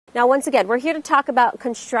Now, once again, we're here to talk about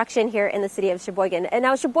construction here in the city of Sheboygan. And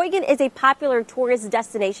now Sheboygan is a popular tourist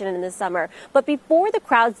destination in the summer. But before the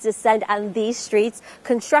crowds descend on these streets,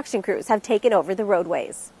 construction crews have taken over the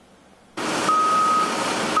roadways.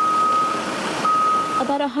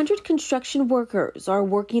 About 100 construction workers are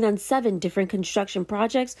working on 7 different construction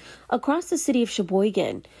projects across the city of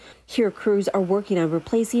Sheboygan. Here, crews are working on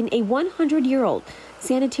replacing a 100-year-old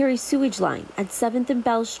sanitary sewage line at 7th and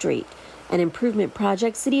Bell Street. An improvement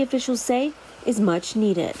project city officials say is much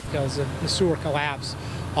needed. Because if the sewer collapse,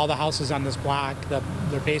 all the houses on this block,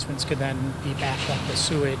 their basements could then be backed up with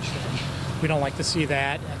sewage. And we don't like to see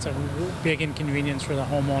that. That's a big inconvenience for the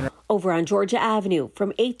homeowner. Over on Georgia Avenue,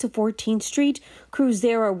 from 8th to 14th Street, crews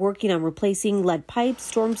there are working on replacing lead pipes,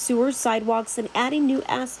 storm sewers, sidewalks, and adding new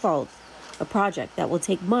asphalt, a project that will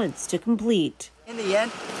take months to complete. In the end,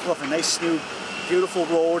 we'll have a nice new, beautiful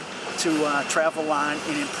road to travel on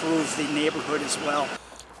and improve the neighborhood as well.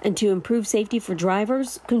 And to improve safety for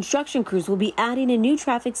drivers, construction crews will be adding a new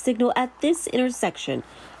traffic signal at this intersection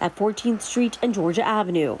at 14th Street and Georgia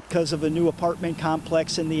Avenue. Because of a new apartment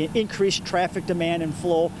complex and the increased traffic demand and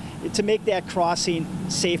flow, to make that crossing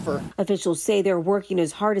safer. Officials say they're working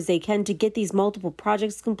as hard as they can to get these multiple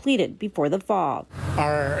projects completed before the fall.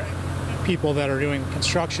 Our people that are doing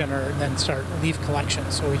construction are then start leaf collection,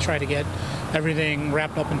 so we try to get everything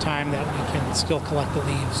wrapped up in time that we can still collect the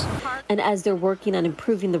leaves. And as they're working on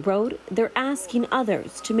improving the road, they're asking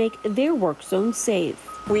others to make their work zone safe.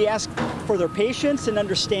 We ask for their patience and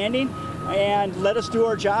understanding and let us do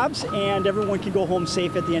our jobs, and everyone can go home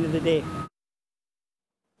safe at the end of the day.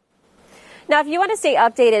 Now, if you want to stay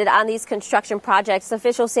updated on these construction projects,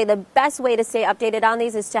 officials say the best way to stay updated on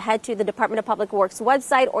these is to head to the Department of Public Works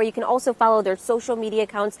website, or you can also follow their social media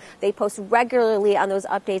accounts. They post regularly on those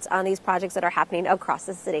updates on these projects that are happening across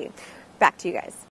the city. Back to you guys.